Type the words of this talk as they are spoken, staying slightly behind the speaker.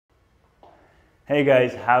Hey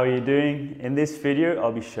guys, how are you doing? In this video,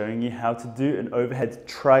 I'll be showing you how to do an overhead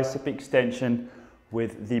tricep extension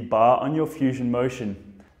with the bar on your fusion motion.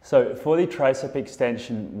 So for the tricep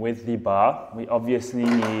extension with the bar, we obviously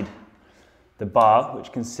need the bar,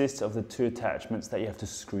 which consists of the two attachments that you have to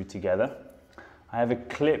screw together. I have a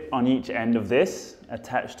clip on each end of this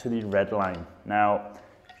attached to the red line. Now,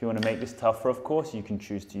 if you want to make this tougher, of course, you can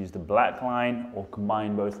choose to use the black line or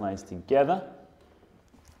combine both lines together.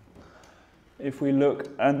 If we look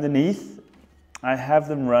underneath, I have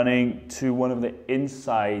them running to one of the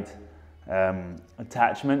inside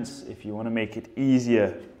attachments. If you want to make it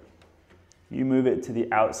easier, you move it to the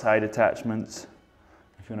outside attachments.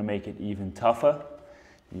 If you want to make it even tougher,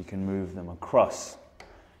 you can move them across.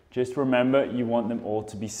 Just remember, you want them all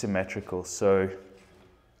to be symmetrical. So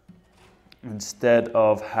instead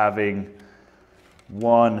of having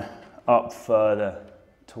one up further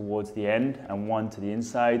towards the end and one to the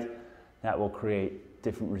inside, that will create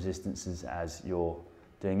different resistances as you're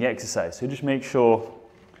doing the exercise. So just make sure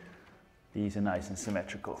these are nice and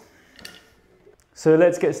symmetrical. So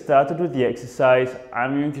let's get started with the exercise.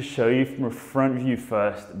 I'm going to show you from a front view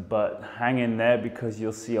first, but hang in there because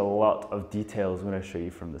you'll see a lot of details when I show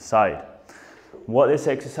you from the side. What this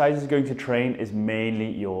exercise is going to train is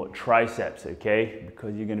mainly your triceps, okay?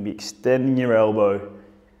 Because you're going to be extending your elbow.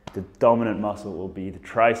 The dominant muscle will be the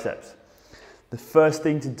triceps. The first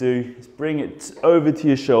thing to do is bring it over to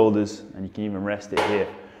your shoulders, and you can even rest it here.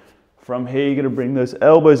 From here, you're going to bring those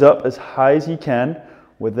elbows up as high as you can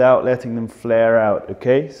without letting them flare out,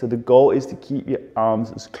 okay? So the goal is to keep your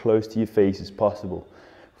arms as close to your face as possible.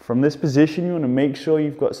 From this position, you want to make sure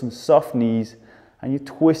you've got some soft knees and you're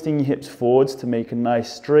twisting your hips forwards to make a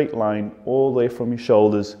nice straight line all the way from your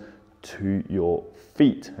shoulders to your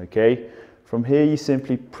feet, okay? From here, you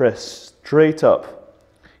simply press straight up,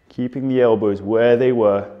 keeping the elbows where they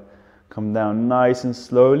were. Come down nice and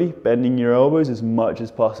slowly, bending your elbows as much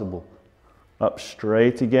as possible. Up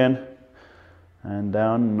straight again, and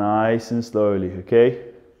down nice and slowly, okay?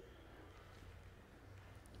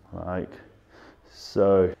 Like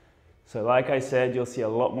so. So like I said, you'll see a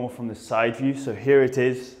lot more from the side view. So here it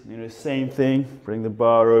is, same thing. Bring the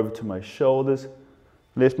bar over to my shoulders,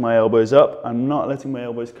 lift my elbows up. I'm not letting my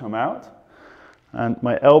elbows come out. And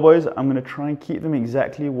my elbows, I'm going to try and keep them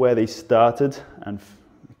exactly where they started and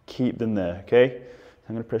keep them there, okay? So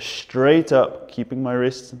I'm going to press straight up, keeping my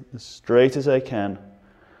wrists as straight as I can,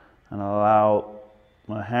 and allow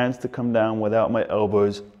my hands to come down without my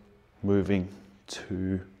elbows moving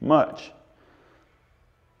too much.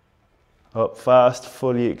 Up fast,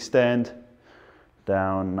 fully extend,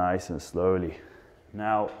 down nice and slowly.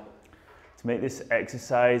 Now, to make this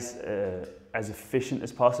exercise as efficient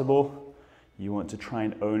as possible, you want to try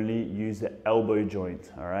and only use the elbow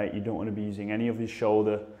joint, all right? You don't want to be using any of your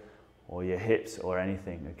shoulder or your hips or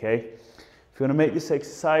anything, okay? If you want to make this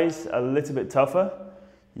exercise a little bit tougher,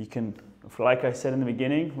 you can, like I said in the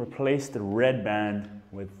beginning, replace the red band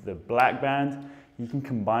with the black band. You can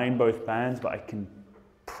combine both bands, but I can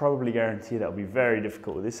probably guarantee that will be very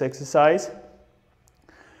difficult with this exercise.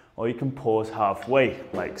 Or you can pause halfway,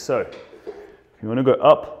 like so. If you want to go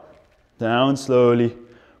up, down slowly,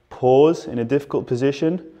 pause in a difficult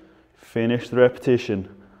position, finish the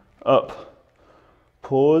repetition. Up,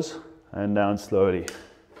 pause, and down slowly.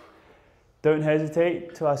 Don't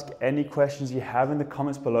hesitate to ask any questions you have in the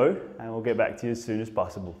comments below, and we'll get back to you as soon as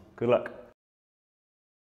possible. Good luck.